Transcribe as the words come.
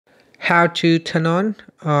how to turn on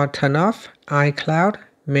or turn off iCloud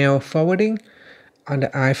mail forwarding on the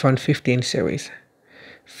iPhone 15 series.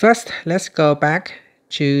 First, let's go back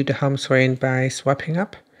to the home screen by swiping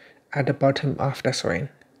up at the bottom of the screen.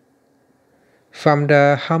 From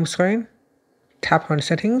the home screen, tap on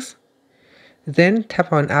Settings, then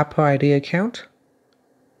tap on Apple ID account.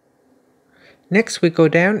 Next, we go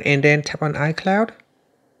down and then tap on iCloud,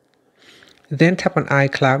 then tap on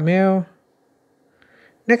iCloud Mail.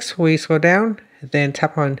 Next, we scroll down, then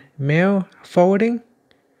tap on Mail Forwarding,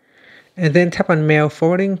 and then tap on Mail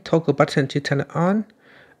Forwarding toggle button to turn it on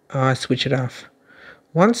or switch it off.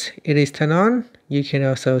 Once it is turned on, you can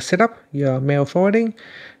also set up your mail forwarding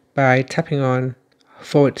by tapping on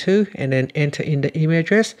Forward to and then enter in the email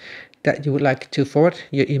address that you would like to forward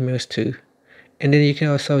your emails to. And then you can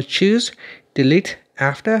also choose delete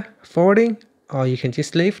after forwarding, or you can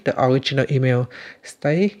just leave the original email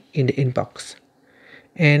stay in the inbox.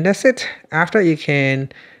 And that's it. After, you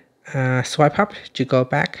can swipe up to go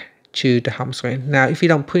back to the home screen. Now, if you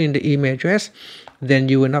don't put in the email address, then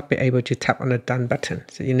you will not be able to tap on the done button.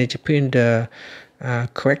 So you need to put in the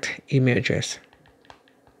correct email address.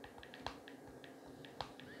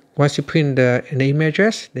 Once you put in the email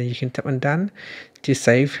address, then you can tap on done to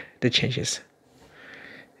save the changes.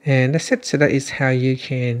 And that's it. So that is how you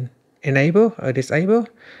can enable or disable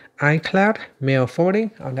iCloud mail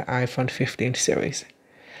forwarding on the iPhone 15 series.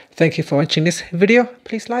 Thank you for watching this video.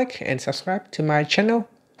 Please like and subscribe to my channel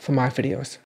for more videos.